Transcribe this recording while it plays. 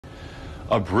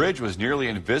A bridge was nearly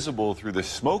invisible through the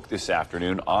smoke this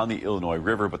afternoon on the Illinois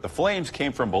River, but the flames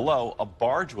came from below. A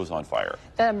barge was on fire.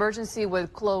 That emergency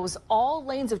would close all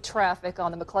lanes of traffic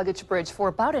on the McCluggage Bridge for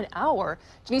about an hour.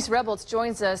 Janice Rebels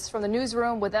joins us from the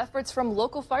newsroom with efforts from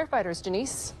local firefighters.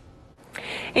 Janice.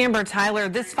 Amber, Tyler,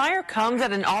 this fire comes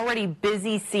at an already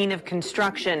busy scene of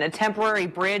construction, a temporary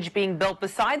bridge being built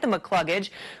beside the McCluggage,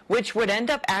 which would end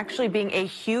up actually being a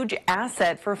huge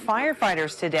asset for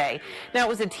firefighters today. Now, it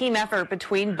was a team effort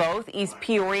between both East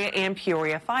Peoria and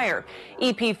Peoria Fire.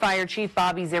 EP Fire Chief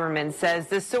Bobby Zimmerman says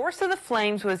the source of the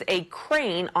flames was a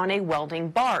crane on a welding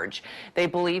barge. They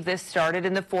believe this started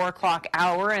in the 4 o'clock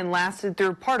hour and lasted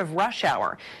through part of rush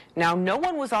hour. Now, no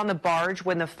one was on the barge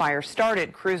when the fire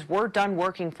started. Crews were done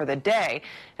working for the day,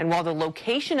 and while the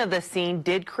location of the scene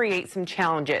did create some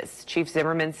challenges, Chief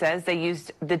Zimmerman says they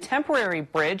used the temporary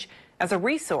bridge as a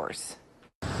resource.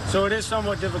 So it is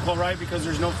somewhat difficult, right, because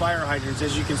there's no fire hydrants.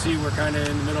 As you can see, we're kind of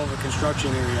in the middle of a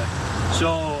construction area.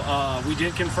 So we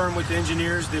did confirm with the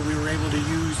engineers that we were able to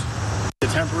use the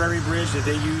temporary bridge that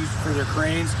they used for their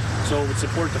cranes, so it would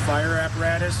support the fire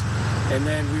apparatus. And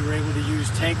then we were able to use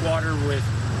tank water with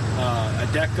a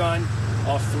deck gun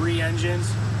off 3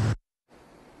 engines.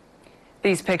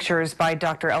 These pictures by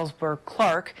Dr. Ellsberg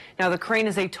Clark. Now, the crane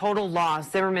is a total loss.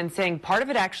 Zimmerman saying part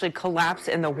of it actually collapsed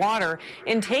in the water.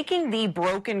 And taking the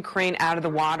broken crane out of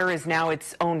the water is now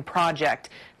its own project.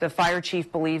 The fire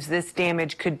chief believes this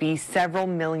damage could be several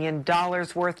 $1 million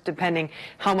worth, depending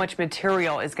how much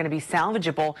material is going to be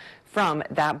salvageable from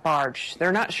that barge.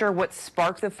 They're not sure what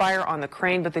sparked the fire on the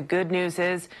crane, but the good news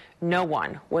is no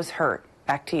one was hurt.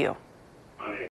 Back to you.